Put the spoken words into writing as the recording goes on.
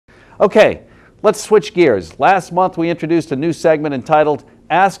Okay, let's switch gears. Last month we introduced a new segment entitled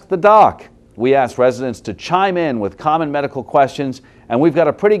Ask the Doc. We asked residents to chime in with common medical questions, and we've got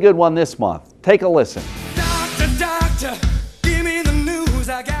a pretty good one this month. Take a listen. Doctor, doctor, give me the news,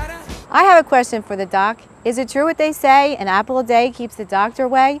 I have a question for the doc. Is it true what they say, an apple a day keeps the doctor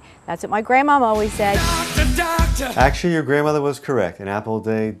away? That's what my grandmom always said. Doctor, doctor. Actually, your grandmother was correct. An apple a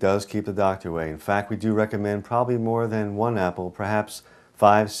day does keep the doctor away. In fact, we do recommend probably more than one apple, perhaps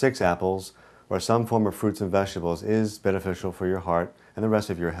 5, 6 apples, or some form of fruits and vegetables is beneficial for your heart and the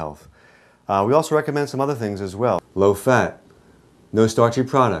rest of your health. We also recommend some other things as well. Low fat, no starchy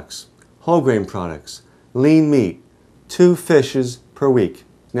products, whole grain products, lean meat, 2 fishes per week.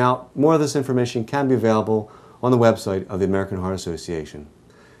 Now, more of this information can be available on the website of the American Heart Association.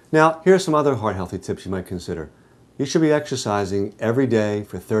 Now, here are some other heart healthy tips you might consider. You should be exercising every day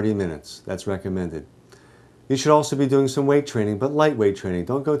for 30 minutes. That's recommended. You should also be doing some weight training, but lightweight training.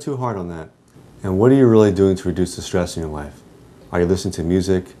 Don't go too hard on that. And what are you really doing to reduce the stress in your life? Are you listening to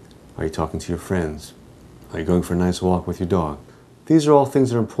music? Are you talking to your friends? Are you going for a nice walk with your dog? These are all things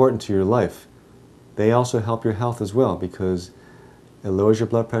that are important to your life. They also help your health as well because it lowers your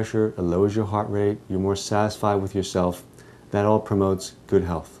blood pressure, it lowers your heart rate, you're more satisfied with yourself. That all promotes good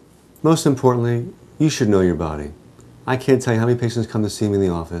health. Most importantly, you should know your body. I can't tell you how many patients come to see me in the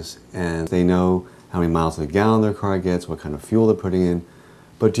office and they know how many miles to the gallon their car gets, what kind of fuel they're putting in.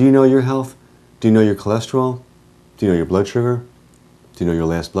 But do you know your health? Do you know your cholesterol? Do you know your blood sugar? Do you know your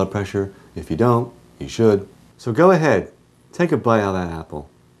last blood pressure? If you don't, you should. So go ahead, take a bite out of that apple,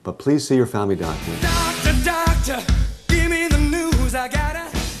 but please see your family doctor. Doctor, doctor, give me the news, I gotta.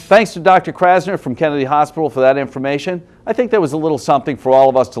 Thanks to Dr. Crasner from Kennedy Hospital for that information. I think there was a little something for all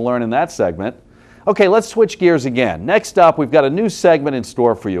of us to learn in that segment. Okay, let's switch gears again. Next up, we've got a new segment in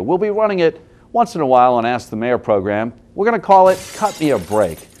store for you. We'll be running it once in a while on Ask the Mayor program. We're going to call it Cut Me a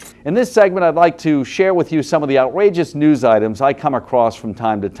Break. In this segment, I'd like to share with you some of the outrageous news items I come across from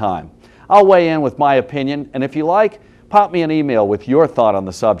time to time. I'll weigh in with my opinion, and if you like, pop me an email with your thought on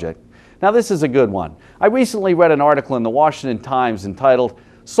the subject. Now, this is a good one. I recently read an article in the Washington Times entitled,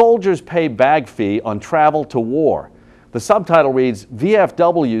 "Soldiers Pay Bag Fee on Travel to War." The subtitle reads,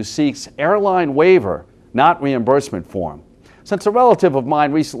 "VFW Seeks Airline Waiver, Not Reimbursement Form." Since a relative of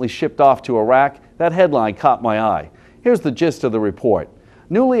mine recently shipped off to Iraq, that headline caught my eye. Here's the gist of the report.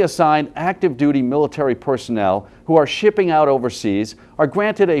 Newly assigned active duty military personnel who are shipping out overseas are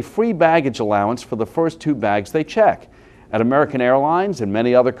granted a free baggage allowance for the first 2 bags they check. At American Airlines and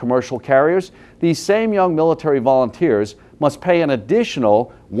many other commercial carriers, these same young military volunteers must pay an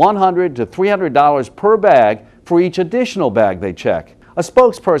additional $100 to $300 per bag for each additional bag they check. A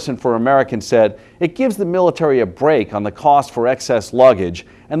spokesperson for American said it gives the military a break on the cost for excess luggage,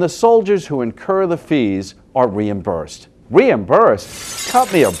 and the soldiers who incur the fees are reimbursed. Reimbursed?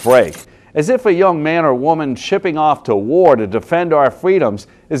 Cut me a break. As if a young man or woman shipping off to war to defend our freedoms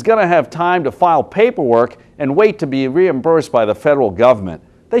is going to have time to file paperwork and wait to be reimbursed by the federal government.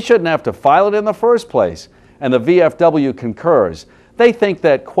 They shouldn't have to file it in the first place. And the VFW concurs. They think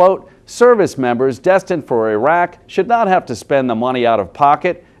that, quote, "service members destined for Iraq should not have to spend the money out of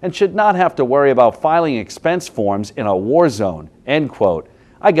pocket and should not have to worry about filing expense forms in a war zone," end quote.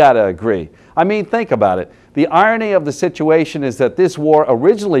 I gotta agree. I mean, think about it. The irony of the situation is that this war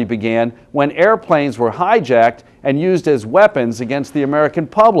originally began when airplanes were hijacked and used as weapons against the American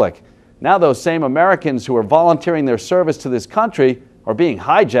public. Now those same Americans who are volunteering their service to this country are being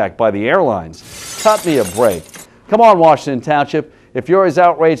hijacked by the airlines. Cut me a break. Come on, Washington Township. If you're as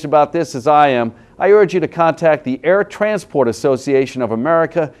outraged about this as I am, I urge you to contact the Air Transport Association of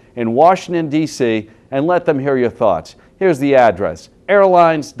America in Washington, D.C., and let them hear your thoughts. Here's the address,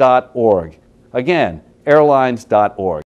 airlines.org. Again, airlines.org.